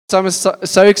So I'm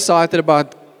so excited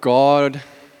about God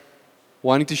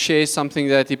wanting to share something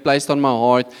that He placed on my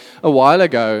heart a while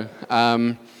ago.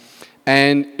 And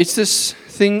it's this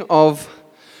thing of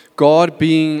God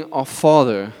being our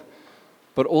Father,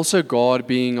 but also God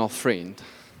being our friend.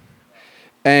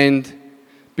 And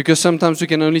because sometimes we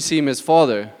can only see Him as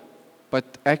Father,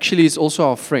 but actually He's also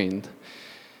our friend.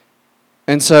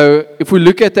 And so if we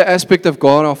look at the aspect of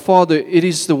God our Father, it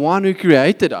is the one who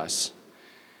created us.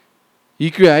 He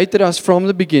created us from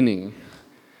the beginning.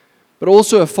 But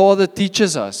also a Father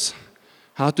teaches us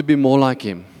how to be more like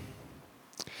Him.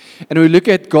 And we look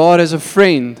at God as a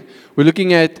friend. We're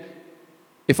looking at,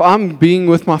 if I'm being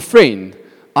with my friend,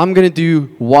 I'm going to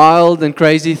do wild and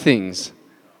crazy things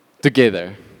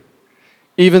together.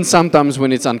 Even sometimes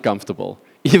when it's uncomfortable.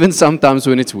 Even sometimes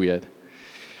when it's weird.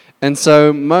 And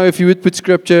so, Mo, if you would put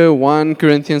scripture 1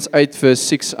 Corinthians 8 verse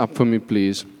 6 up for me,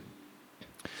 please.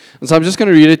 And so I'm just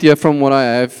going to read it here from what I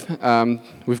have.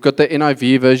 We've got the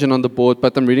NIV version on the board,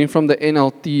 but I'm reading from the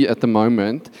NLT at the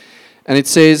moment. And it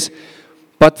says,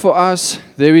 "But for us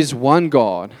there is one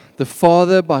God, the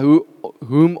Father by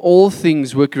whom all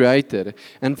things were created,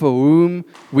 and for whom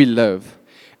we live.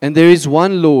 And there is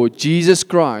one Lord, Jesus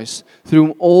Christ, through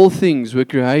whom all things were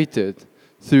created,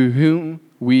 through whom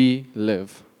we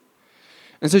live."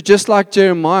 And so just like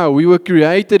Jeremiah, we were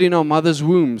created in our mother's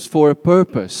wombs for a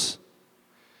purpose.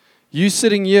 You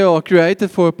sitting here are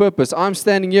created for a purpose. I'm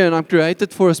standing here and I'm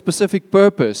created for a specific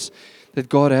purpose that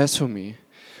God has for me.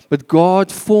 But God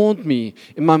formed me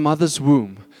in my mother's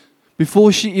womb.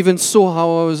 Before she even saw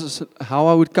how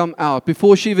I would come out,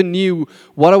 before she even knew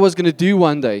what I was going to do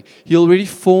one day, He already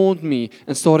formed me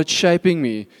and started shaping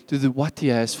me to do what He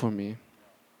has for me.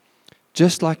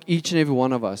 Just like each and every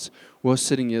one of us who are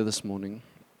sitting here this morning.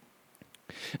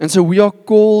 And so we are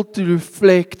called to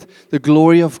reflect the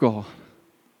glory of God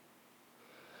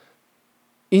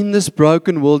in this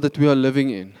broken world that we are living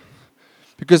in.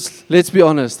 Because let's be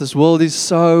honest, this world is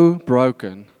so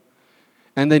broken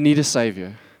and they need a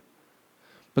Savior.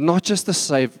 But not just a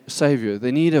Savior,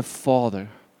 they need a Father.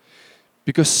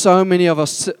 Because so many of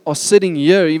us are sitting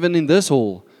here, even in this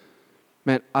hall.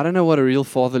 Man, I don't know what a real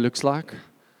father looks like.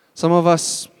 Some of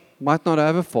us might not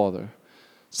have a father.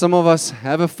 Some of us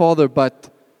have a father, but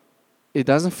it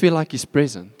doesn't feel like He's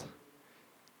present.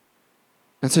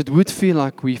 And so it would feel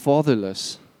like we're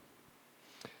fatherless.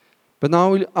 But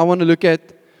now I want to look at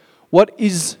what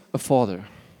is a father?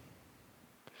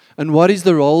 And what is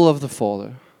the role of the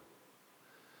father?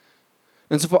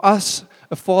 And so for us,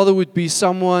 a father would be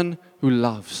someone who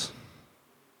loves.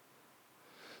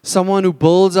 Someone who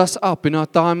builds us up in our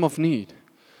time of need.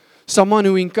 Someone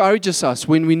who encourages us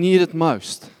when we need it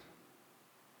most.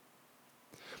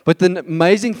 But the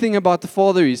amazing thing about the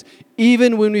Father is,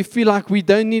 even when we feel like we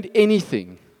don't need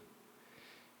anything,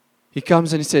 He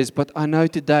comes and He says, "But I know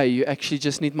today you actually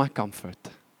just need my comfort.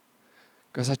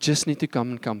 Because I just need to come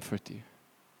and comfort you."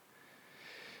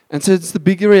 And so it's the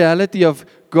bigger reality of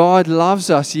God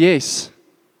loves us, yes.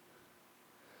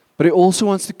 But He also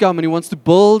wants to come and He wants to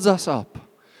build us up.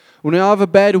 When I have a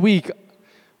bad week,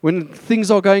 when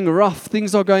things are going rough,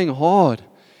 things are going hard,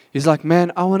 He's like,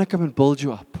 "Man, I want to come and build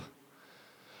you up.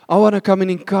 I want to come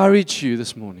and encourage you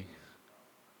this morning."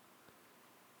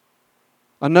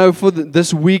 I know for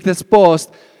this week that's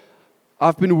passed,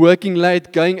 I've been working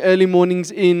late, going early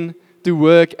mornings in to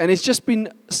work, and it's just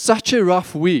been such a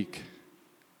rough week.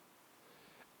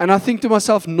 And I think to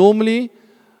myself, normally,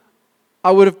 I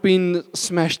would have been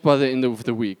smashed by the end of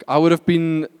the week. I would have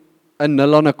been a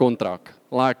nil on a contract.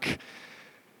 Like,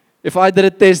 if I did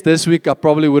a test this week, I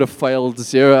probably would have failed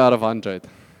 0 out of 100.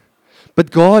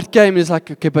 But God came and is like,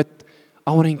 "Okay, but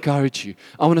I want to encourage you.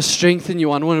 I want to strengthen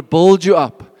you. I want to build you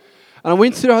up." And I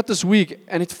went throughout this week,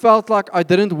 and it felt like I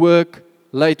didn't work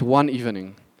late one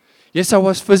evening. Yes, I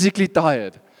was physically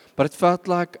tired, but it felt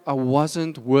like I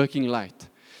wasn't working late.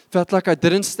 It felt like I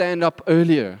didn't stand up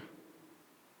earlier.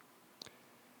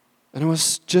 And it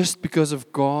was just because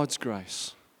of God's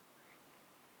grace.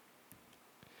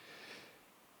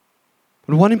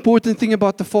 But one important thing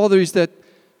about the Father is that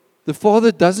the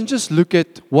Father doesn't just look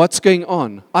at what's going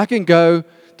on. I can go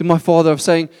to my Father of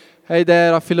saying, "Hey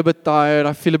Dad, I feel a bit tired,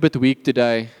 I feel a bit weak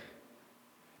today."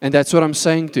 And that's what I'm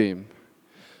saying to Him.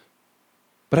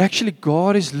 But actually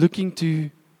God is looking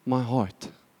to my heart.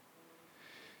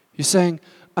 He's saying,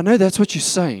 "I know that's what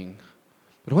you're saying,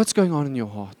 but what's going on in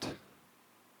your heart?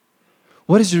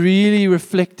 What is really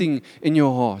reflecting in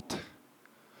your heart?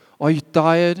 Are you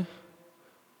tired?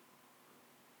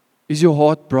 Is your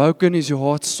heart broken? Is your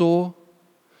heart sore?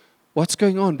 What's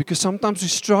going on?" Because sometimes we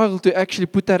struggle to actually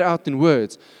put that out in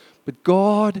words. But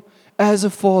God, as a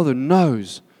Father,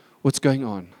 knows what's going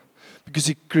on. Because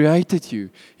He created you.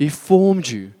 He formed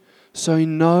you. So He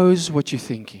knows what you're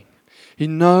thinking. He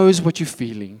knows what you're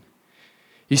feeling.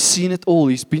 He's seen it all.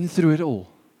 He's been through it all.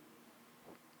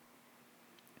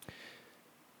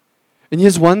 And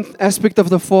here's one aspect of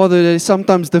the Father that is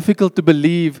sometimes difficult to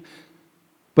believe,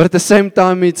 but at the same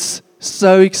time it's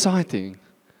so exciting.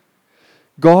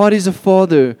 God is a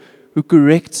Father who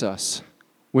corrects us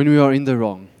when we are in the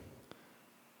wrong.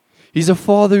 He's a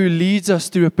Father who leads us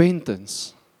to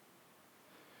repentance.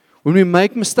 When we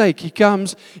make mistake, He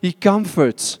comes, He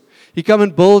comforts. He comes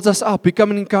and builds us up. He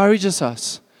comes and encourages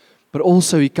us. But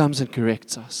also He comes and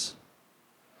corrects us.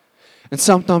 And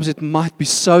sometimes it might be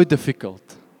so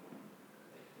difficult.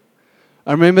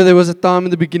 I remember there was a time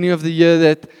in the beginning of the year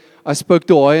that I spoke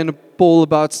to Hoy and Paul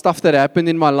about stuff that happened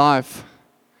in my life.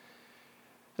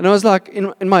 And I was like,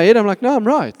 in my head, I'm like, no, I'm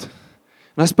right.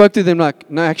 And I spoke to them like,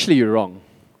 no, actually, you're wrong.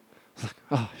 I was like,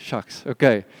 oh, shucks,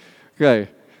 okay.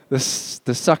 This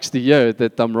sucks to hear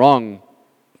that I'm wrong.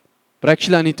 But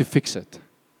actually, I need to fix it.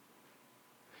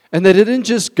 And they didn't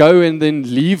just go and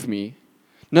then leave me.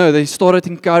 No, they started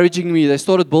encouraging me. They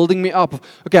started building me up.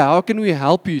 Okay, how can we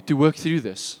help you to work through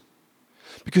this?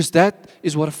 Because that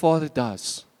is what a Father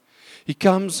does. He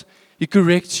comes, He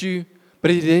corrects you,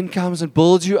 but He then comes and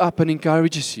builds you up and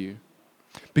encourages you.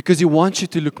 Because He wants you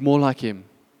to look more like Him.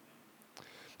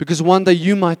 Because one day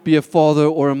you might be a father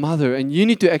or a mother, and you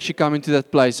need to actually come into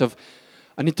that place of,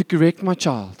 I need to correct my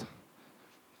child.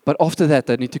 But after that,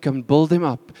 I need to come and build them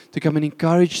up, to come and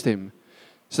encourage them,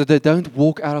 so they don't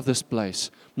walk out of this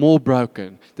place more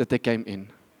broken than they came in.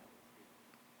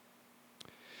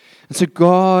 And so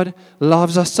God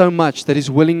loves us so much that He's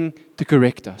willing to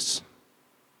correct us.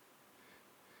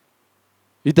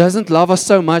 He doesn't love us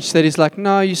so much that He's like,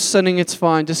 no, you're sinning, it's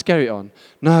fine, just carry on.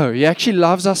 No, He actually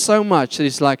loves us so much that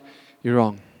He's like, you're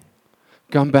wrong.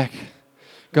 Come back.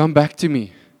 Come back to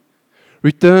me.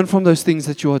 Return from those things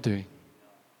that you are doing.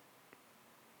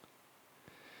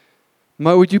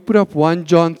 Mo, would you put up 1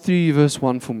 John 3 verse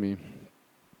 1 for me?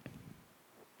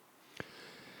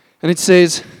 And it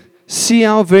says, see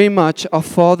how very much our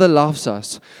Father loves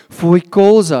us, for He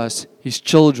calls us His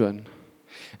children.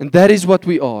 And that is what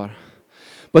we are.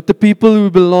 But the people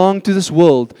who belong to this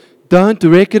world don't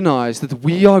recognize that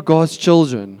we are God's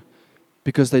children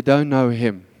because they don't know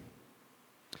Him.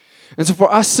 And so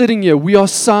for us sitting here, we are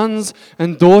sons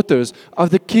and daughters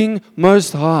of the King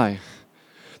Most High,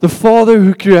 the Father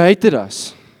who created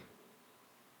us.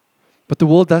 But the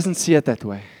world doesn't see it that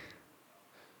way.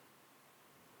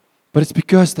 But it's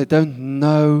because they don't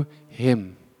know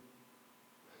Him.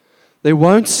 They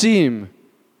won't see Him.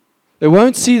 They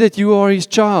won't see that you are His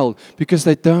child because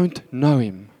they don't know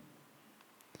Him.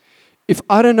 If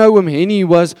I don't know Henny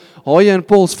was Hoya and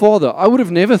Paul's father, I would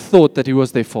have never thought that he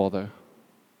was their father.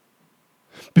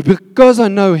 But because I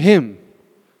know Him,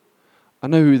 I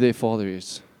know who their father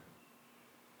is.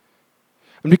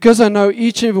 And because I know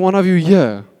each and every one of you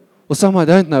here, well, some I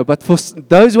don't know, but for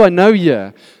those who I know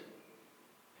here,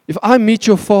 if I meet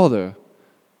your father,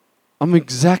 I'm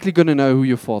exactly going to know who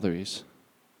your father is.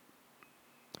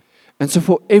 And so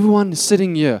for everyone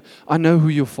sitting here, I know who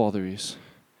your Father is.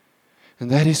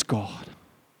 And that is God.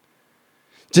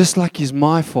 Just like He's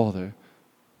my Father.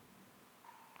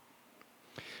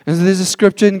 And so there's a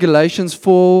scripture in Galatians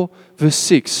 4 verse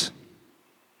 6.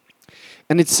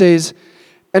 And it says,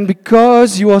 and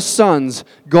because you are sons,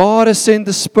 God has sent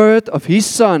the Spirit of His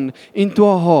Son into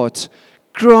our hearts,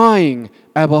 crying,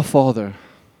 Abba, Father.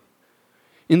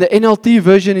 In the NLT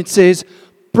version it says,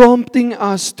 prompting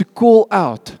us to call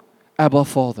out, Abba,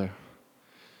 Father.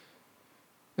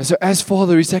 And so as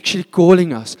Father, He's actually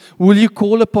calling us. Will you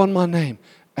call upon my name?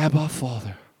 Abba,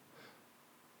 Father.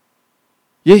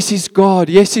 Yes, He's God.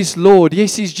 Yes, He's Lord.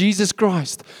 Yes, He's Jesus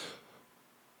Christ.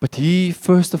 But He,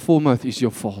 first and foremost, is your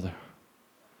Father.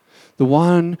 The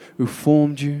one who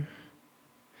formed you.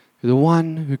 The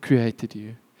one who created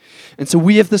you. And so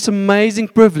we have this amazing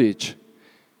privilege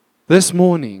this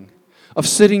morning of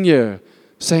sitting here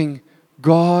saying,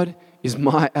 God is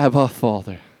my Abba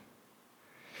Father.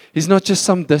 He's not just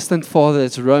some distant father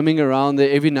that's roaming around there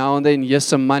every now and then. Here's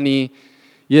some money.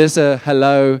 Here's a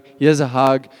hello. Here's a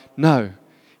hug. No.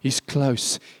 He's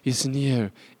close. He's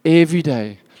near. Every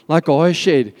day. Like I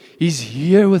shared, He's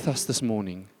here with us this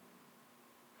morning.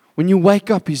 When you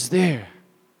wake up, He's there.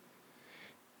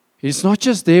 He's not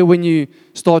just there when you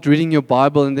start reading your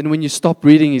Bible and then when you stop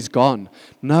reading, He's gone.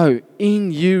 No.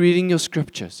 In you reading your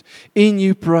scriptures, in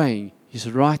you praying, He's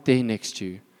right there next to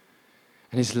you.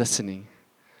 And He's listening.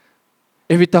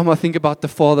 Every time I think about the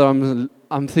Father,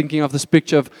 I'm thinking of this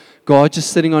picture of God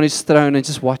just sitting on His throne and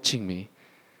just watching me.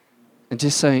 And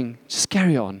just saying, just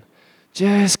carry on.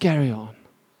 Just carry on.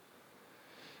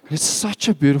 And it's such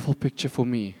a beautiful picture for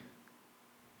me.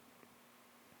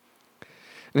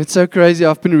 And it's so crazy.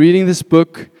 I've been reading this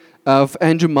book of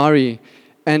Andrew Murray.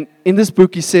 And in this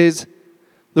book he says,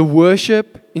 the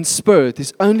worship in spirit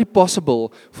is only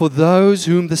possible for those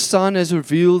whom the Son has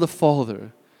revealed the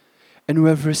Father and who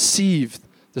have received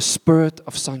the spirit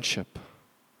of sonship.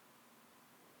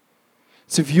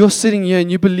 So if you're sitting here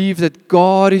and you believe that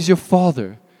God is your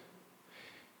Father,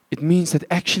 it means that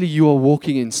actually you are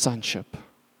walking in sonship.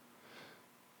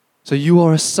 So you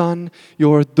are a son,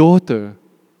 you are a daughter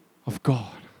of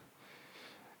God.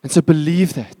 And so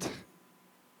believe that.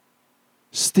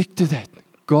 Stick to that.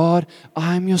 God,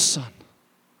 I am your son.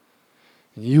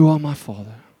 And you are my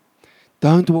Father.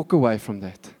 Don't walk away from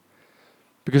that.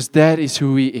 Because that is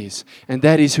who He is. And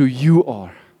that is who you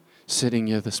are sitting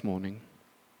here this morning.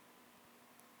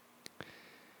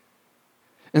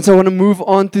 And so I want to move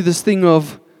on to this thing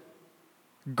of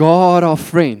God, our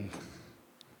friend.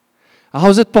 How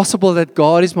is it possible that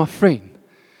God is my friend?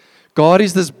 God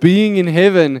is this being in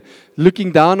heaven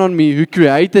looking down on me, who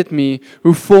created me,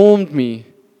 who formed me.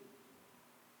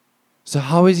 So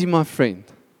how is He my friend?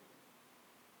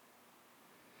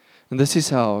 And this is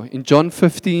how. In John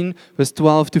 15, verse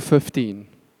 12 to 15,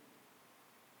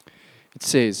 it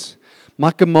says,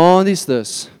 my command is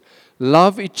this,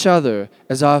 love each other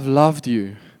as I have loved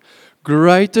you.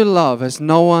 Greater love has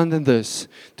no one than this,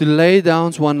 to lay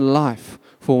down one's life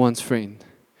for one's friend.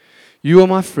 You are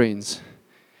my friends.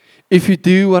 If you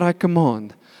do what I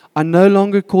command, I no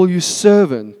longer call you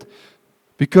servant,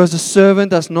 because a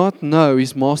servant does not know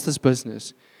his master's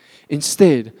business.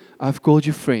 Instead, I've called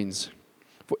you friends.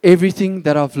 For everything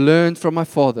that I've learned from my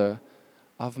Father,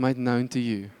 I've made known to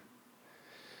you.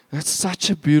 That's such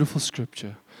a beautiful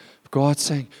scripture. God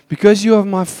saying, because you are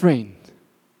my friend,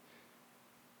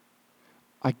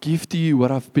 I give to you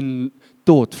what I've been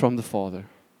taught from the Father.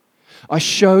 I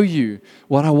show you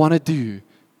what I want to do.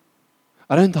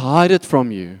 I don't hide it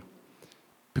from you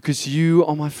because you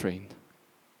are my friend.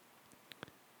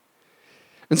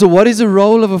 And so what is the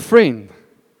role of a friend?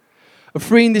 A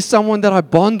friend is someone that I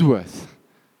bond with.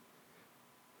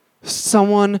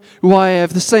 Someone who I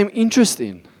have the same interest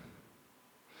in.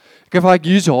 If I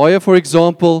use Hoya, for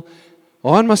example,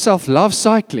 I and myself love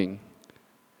cycling.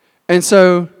 And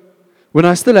so when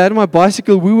I still had my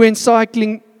bicycle, we went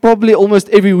cycling probably almost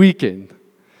every weekend.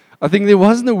 I think there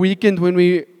wasn't a weekend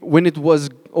when it was,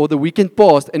 or the weekend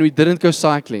passed and we didn't go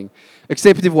cycling,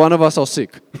 except if one of us are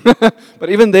sick. But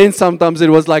even then, sometimes it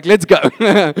was like, let's go.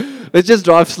 Let's just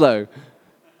drive slow.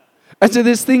 And so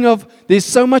this thing of, there's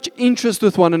so much interest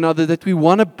with one another that we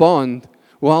want to bond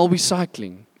while we're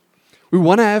cycling. We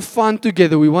want to have fun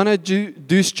together. We want to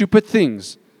do stupid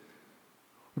things.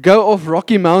 Go off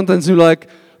rocky mountains. We're like,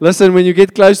 listen, when you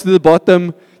get close to the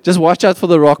bottom, just watch out for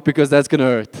the rock because that's going to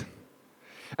hurt.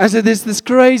 And so there's this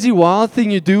crazy, wild thing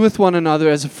you do with one another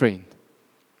as a friend.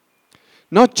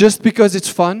 Not just because it's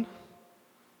fun.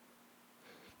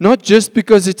 Not just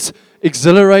because it's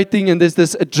exhilarating and there's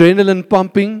this adrenaline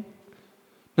pumping.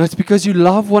 No, it's because you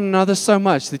love one another so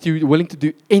much that you're willing to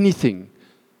do anything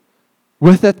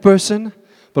with that person,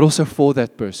 but also for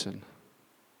that person.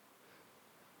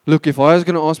 Look, if I was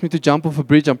going to ask me to jump off a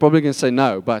bridge, I'm probably going to say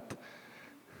no, but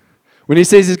when he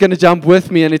says he's going to jump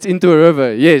with me and it's into a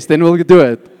river, yes, then we'll do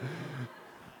it.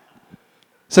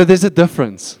 So there's a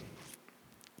difference.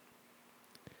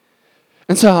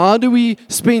 And so how do we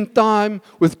spend time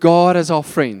with God as our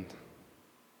friend?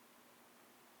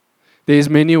 There's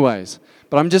many ways,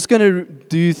 but I'm just going to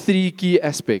do 3 key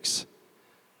aspects.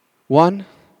 1,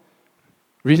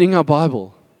 reading our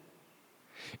Bible.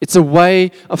 It's a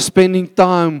way of spending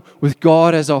time with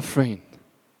God as our friend.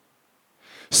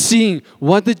 Seeing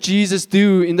what did Jesus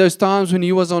do in those times when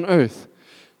He was on earth?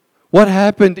 What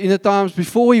happened in the times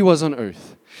before He was on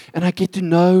earth? And I get to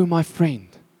know my friend.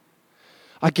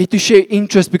 I get to share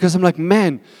interest because I'm like,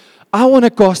 man, I want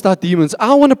to cast out demons.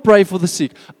 I want to pray for the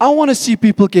sick. I want to see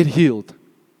people get healed.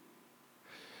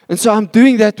 And so I'm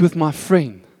doing that with my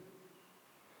friend.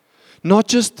 Not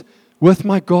just with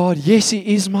my God. Yes,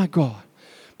 He is my God.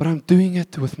 But I'm doing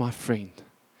it with my friend.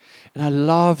 And I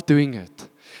love doing it.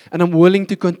 And I'm willing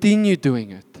to continue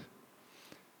doing it.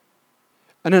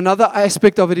 And another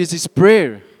aspect of it is His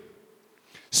prayer.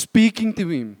 Speaking to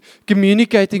Him.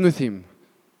 Communicating with Him.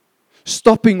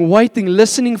 Stopping, waiting,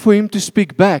 listening for Him to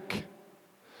speak back.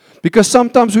 Because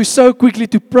sometimes we're so quickly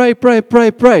to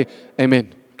pray.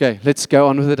 Amen. Okay, let's go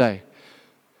on with the day.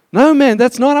 No, man,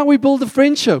 that's not how we build a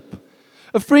friendship.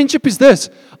 A friendship is this.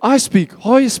 I speak,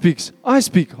 Hoya speaks. I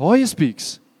speak, Hoya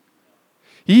speaks.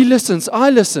 He listens,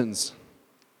 I listens.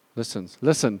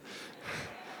 Listen.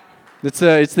 It's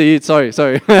the heat,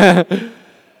 sorry.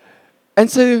 And And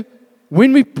so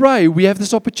when we pray, we have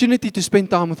this opportunity to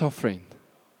spend time with our friend.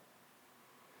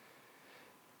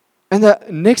 And the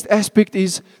next aspect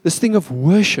is this thing of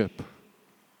worship.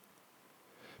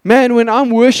 Man, when I'm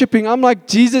worshiping, I'm like,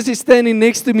 Jesus is standing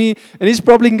next to me and he's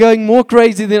probably going more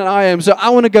crazy than I am. So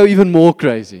I want to go even more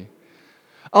crazy.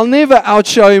 I'll never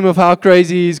outshow him of how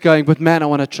crazy he's going, but man, I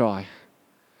want to try.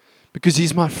 Because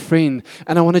he's my friend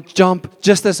and I want to jump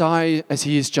just as high as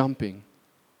he is jumping.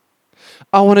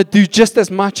 I want to do just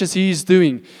as much as he is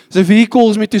doing. So if he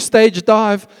calls me to stage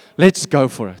dive, let's go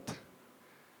for it.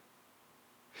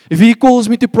 If he calls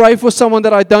me to pray for someone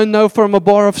that I don't know from a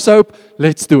bar of soap,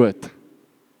 let's do it.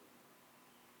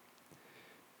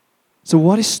 So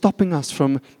what is stopping us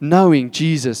from knowing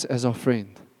Jesus as our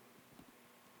friend?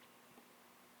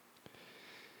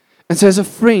 And so as a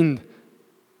friend,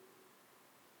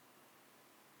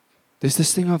 there's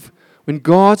this thing of when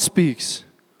God speaks,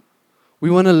 we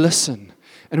want to listen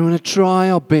and we want to try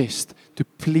our best to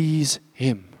please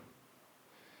Him.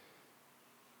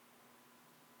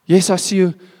 Yes, I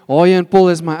see Hoya and Paul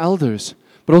as my elders,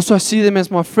 but also I see them as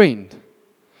my friend.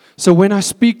 So when I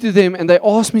speak to them and they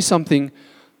ask me something,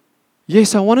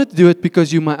 yes, I want to do it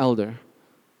because you're my elder,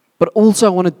 but also I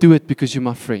want to do it because you're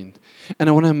my friend. And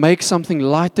I want to make something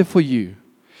lighter for you.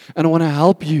 And I want to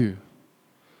help you.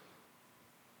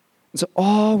 And so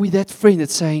are we that friend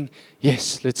that's saying,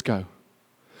 yes, let's go?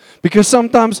 Because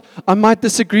sometimes I might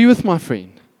disagree with my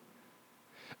friend.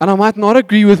 And I might not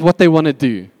agree with what they want to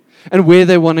do and where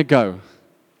they want to go.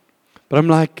 But I'm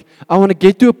like, I want to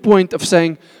get to a point of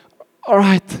saying, all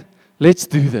right, let's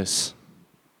do this.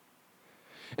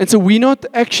 And so we're not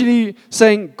actually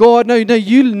saying, God, no,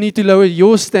 you need to lower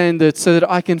your standards so that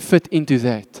I can fit into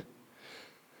that.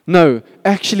 No,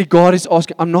 actually God is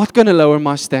asking, I'm not going to lower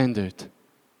my standard.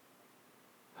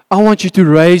 I want you to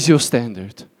raise your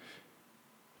standard.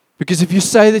 Because if you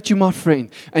say that you're my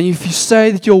friend, and if you say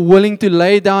that you're willing to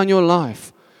lay down your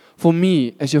life for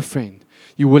me as your friend,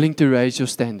 you're willing to raise your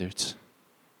standards.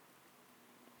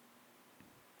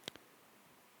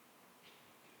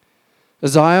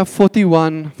 Isaiah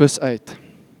 41 verse 8.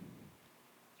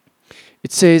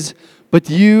 It says, but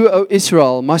you, O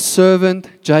Israel, my servant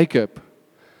Jacob,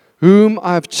 whom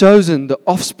I have chosen, the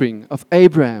offspring of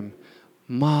Abraham,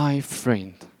 my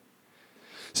friend.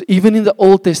 So even in the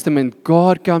Old Testament,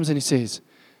 God comes and He says,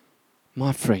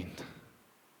 my friend.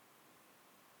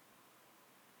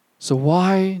 So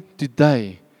why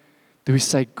today do we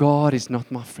say God is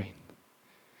not my friend?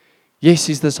 Yes,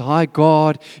 He's this high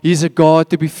God. He's a God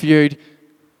to be feared.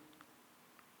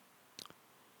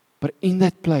 But in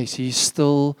that place, He is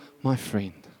still my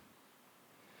friend.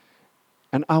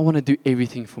 And I want to do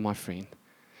everything for my friend.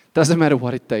 Doesn't matter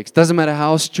what it takes. Doesn't matter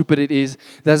how stupid it is.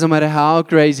 Doesn't matter how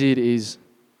crazy it is.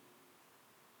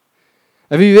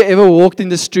 Have you ever walked in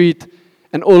the street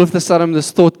and all of a sudden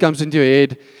this thought comes into your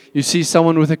head? You see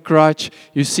someone with a crutch.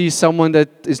 You see someone that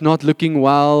is not looking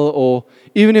well, or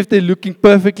even if they're looking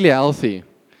perfectly healthy.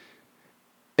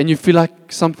 And you feel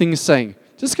like something is saying,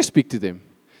 just go speak to them.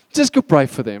 Just go pray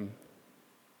for them.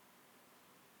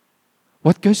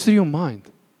 What goes through your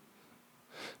mind?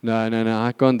 No,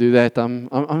 I can't do that.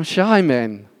 I'm shy,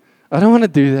 man. I don't want to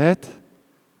do that.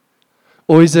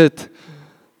 Or is it,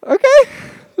 okay,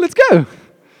 let's go.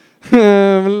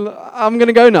 I'm going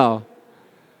to go now.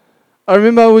 I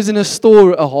remember I was in a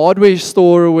store, a hardware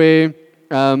store, where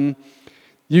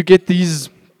you get these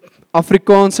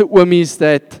Afrikaanse oomies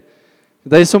that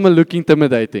they somewhat look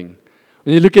intimidating.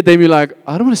 When you look at them, you're like,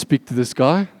 I don't want to speak to this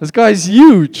guy. This guy is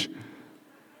huge.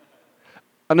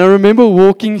 And I remember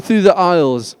walking through the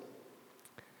aisles,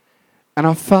 and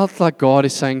I felt like God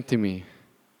is saying to me,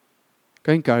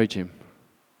 go encourage him.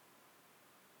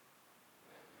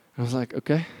 I was like,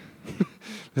 okay,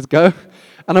 let's go.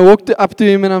 And I walked up to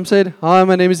him and I said, hi,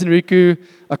 my name is Henrico.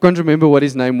 I can't remember what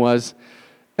his name was.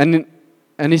 And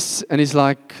he's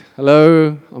like,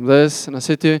 hello, I'm this. And I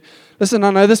said to him, listen,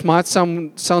 I know this might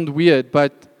sound weird,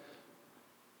 but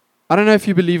I don't know if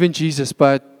you believe in Jesus,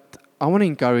 but I want to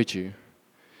encourage you.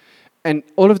 And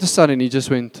all of a sudden, he just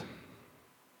went,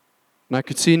 and I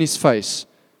could see in his face,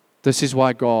 this is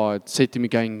why God said to me,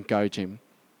 go and encourage him.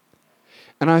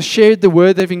 And I shared the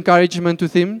word of encouragement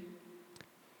with him.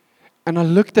 And I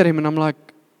looked at him and I'm like,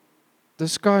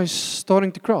 this guy is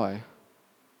starting to cry.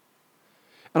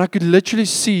 And I could literally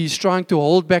see he's trying to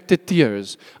hold back the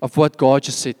tears of what God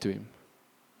just said to him.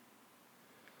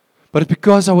 But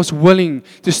because I was willing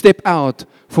to step out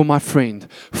for my friend,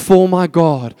 for my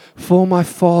God, for my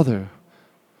Father,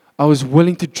 I was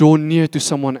willing to draw near to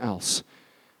someone else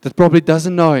that probably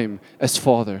doesn't know him as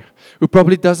Father, who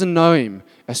probably doesn't know him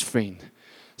as friend.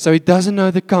 So he doesn't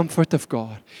know the comfort of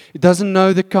God. He doesn't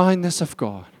know the kindness of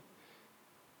God.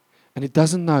 And he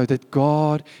doesn't know that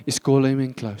God is calling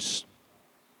him close.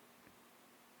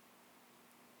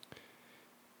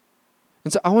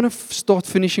 And so I want to start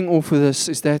finishing off with this,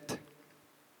 is that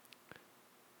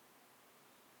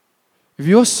if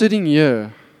you're sitting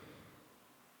here,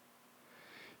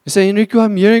 you say, Henrico,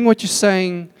 I'm hearing what you're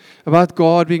saying about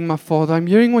God being my Father. I'm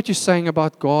hearing what you're saying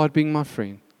about God being my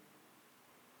friend.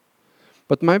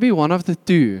 But maybe one of the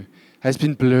two has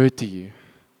been blurred to you.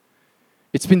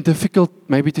 It's been difficult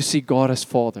maybe to see God as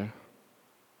Father.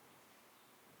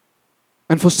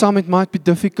 And for some it might be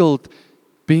difficult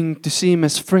to see Him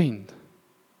as friend.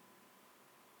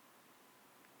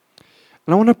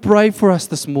 And I want to pray for us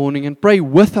this morning and pray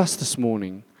with us this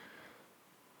morning.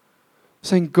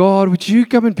 Saying, God, would you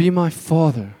come and be my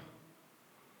Father?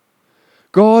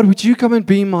 God, would you come and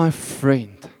be my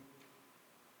friend?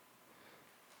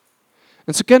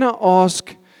 And so can I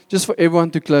ask just for everyone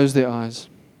to close their eyes?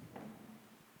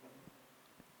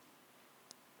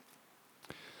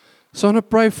 So I want to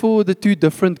pray for the two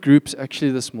different groups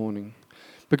actually this morning.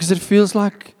 Because it feels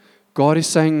like God is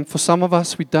saying, for some of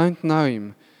us, we don't know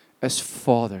Him as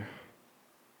Father.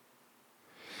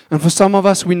 And for some of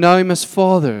us, we know Him as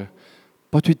Father,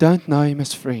 but we don't know Him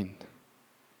as friend.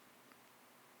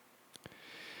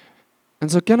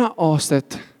 And so can I ask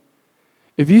that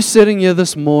if you're sitting here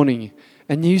this morning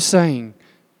and you're saying,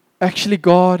 actually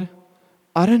God,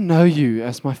 I don't know you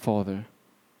as my Father.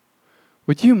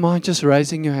 Would you mind just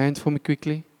raising your hand for me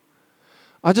quickly?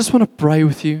 I just want to pray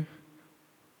with you.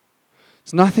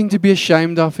 It's nothing to be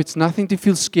ashamed of. It's nothing to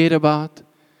feel scared about.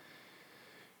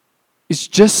 It's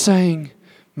just saying,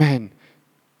 man,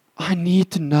 I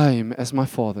need to know Him as my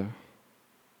Father.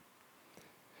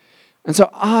 And so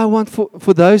I want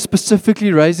for those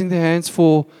specifically raising their hands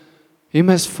for Him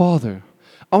as Father,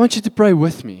 I want you to pray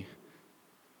with me.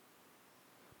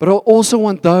 But I also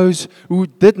want those who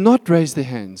did not raise their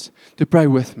hands to pray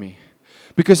with me.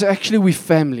 Because actually we're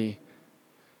family.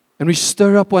 And we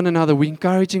stir up one another. We're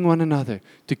encouraging one another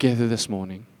together this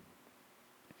morning.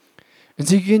 And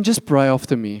so you can just pray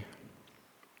after me.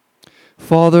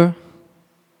 Father,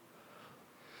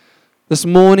 this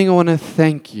morning I want to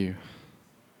thank you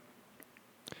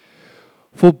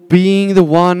for being the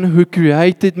one who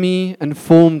created me and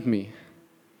formed me.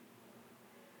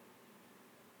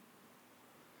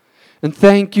 And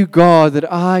thank you, God,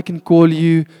 that I can call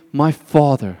you my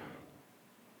Father.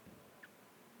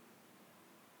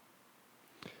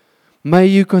 May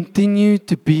you continue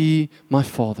to be my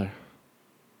Father.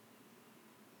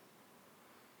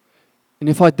 And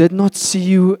if I did not see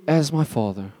you as my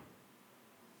Father,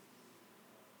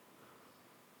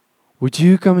 would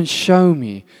you come and show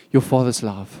me your Father's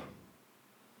love?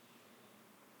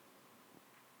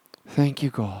 Thank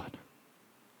you, God.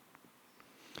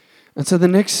 And so the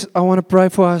next, I want to pray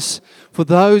for us, for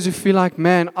those who feel like,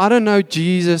 man, I don't know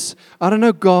Jesus, I don't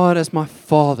know God as my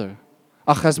Father,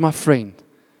 as my friend.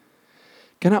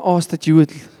 Can I ask that you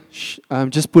would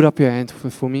just put up your hand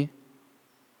for me?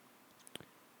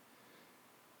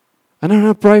 And I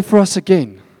want to pray for us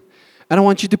again. And I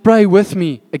want you to pray with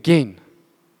me again.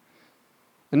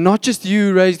 And not just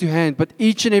you raised your hand, but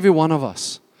each and every one of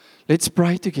us. Let's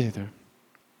pray together.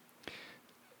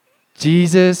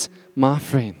 Jesus, my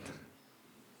friend.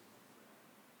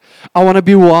 I want to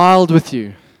be wild with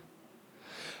you.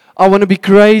 I want to be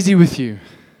crazy with you.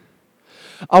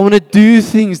 I want to do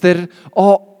things that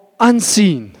are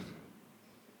unseen.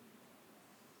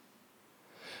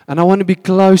 And I want to be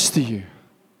close to you.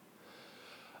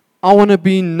 I want to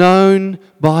be known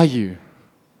by you.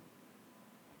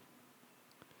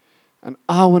 And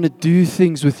I want to do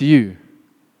things with you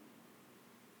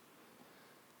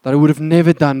that I would have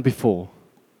never done before.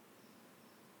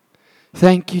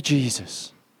 Thank you,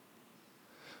 Jesus,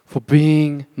 for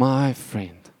being my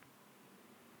friend.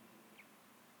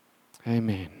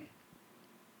 Amen.